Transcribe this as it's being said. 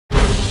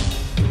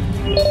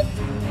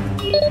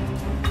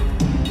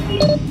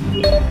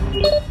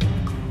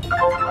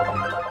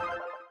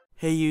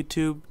Hey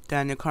YouTube,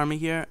 Daniel Karmi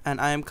here,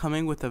 and I am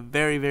coming with a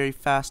very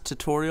fast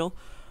tutorial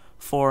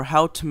for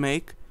how to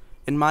make,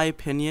 in my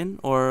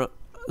opinion, or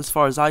as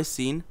far as I've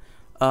seen,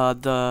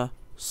 the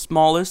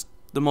smallest,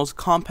 the most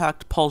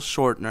compact pulse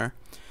shortener.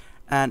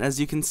 And as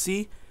you can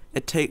see,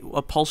 a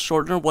pulse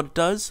shortener, what it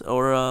does,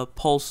 or a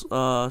pulse,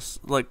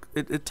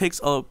 it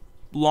takes a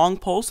long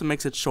pulse and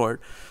makes it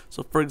short.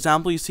 So for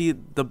example, you see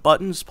the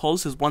button's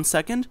pulse is 1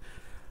 second,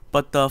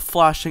 but the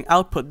flashing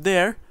output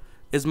there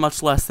is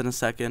much less than a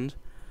second.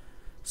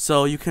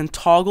 So you can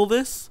toggle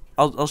this.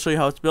 I'll show you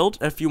how it's built.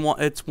 If you want,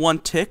 it's 1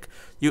 tick.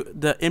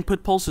 The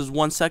input pulse is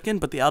 1 second,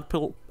 but the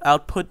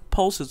output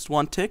pulse is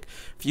 1 tick.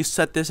 If you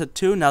set this at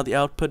 2, now the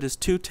output is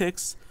 2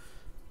 ticks.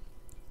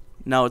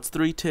 Now it's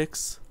 3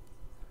 ticks,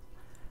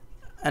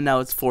 and now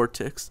it's 4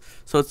 ticks.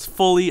 So it's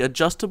fully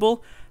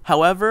adjustable.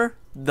 However,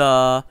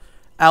 the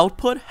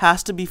output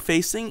has to be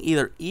facing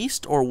either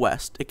east or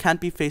west. It can't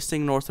be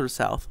facing north or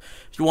south.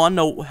 If you want to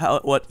know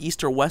what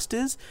east or west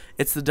is,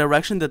 it's the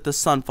direction that the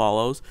sun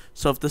follows.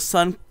 So if the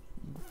sun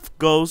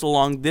goes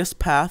along this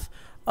path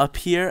up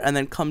here and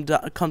then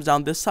comes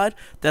down this side,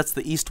 that's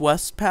the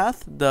east-west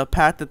path. The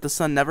path that the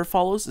sun never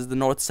follows is the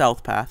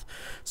north-south path.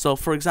 So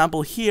for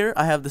example, here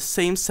I have the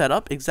same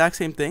setup, exact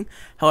same thing.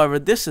 However,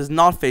 this is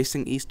not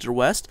facing east or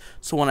west.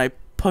 So when I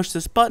push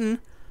this button,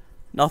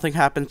 nothing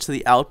happens to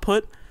the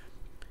output.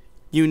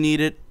 You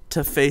need it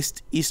to face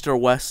east or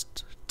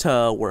west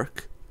to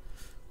work,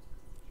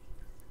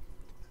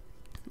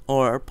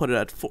 or put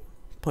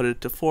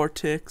it to 4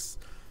 ticks,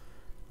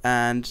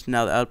 and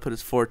now the output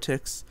is 4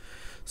 ticks.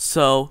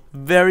 So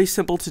very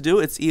simple to do.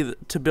 It's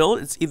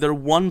either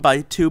 1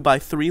 by 2 by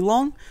 3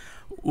 long,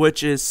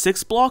 which is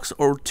 6 blocks,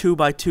 or 2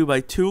 by 2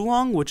 by 2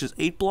 long, which is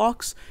 8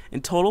 blocks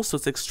in total. So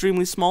it's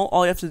extremely small.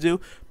 All you have to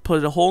do,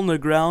 put a hole in the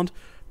ground,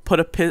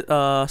 put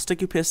a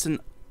sticky piston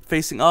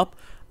facing up,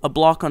 a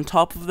block on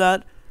top of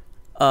that,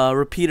 a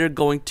repeater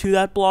going to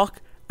that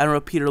block, and a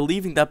repeater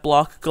leaving that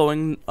block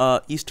going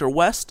east or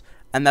west,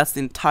 and that's the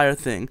entire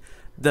thing.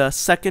 The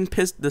second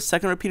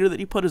repeater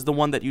that you put is the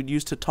one that you'd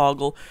use to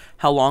toggle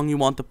how long you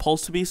want the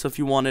pulse to be. So if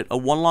you want it a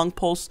 1 long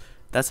pulse,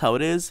 that's how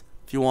it is.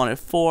 If you want it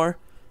 4,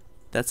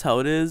 that's how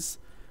it is.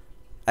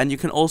 And you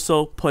can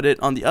also put it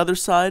on the other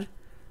side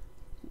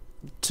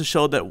to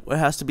show that it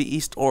has to be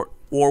east or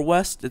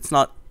west. It's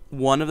not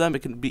one of them,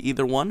 it can be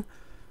either one.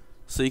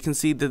 So you can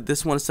see that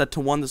this one is set to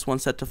 1, this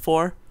one's set to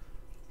 4.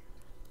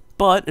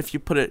 But if you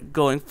put it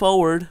going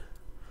forward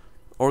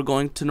or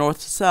going to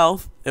north to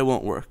south, it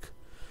won't work.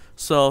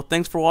 So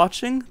thanks for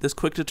watching this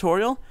quick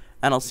tutorial,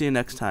 and I'll see you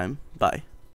next time. Bye.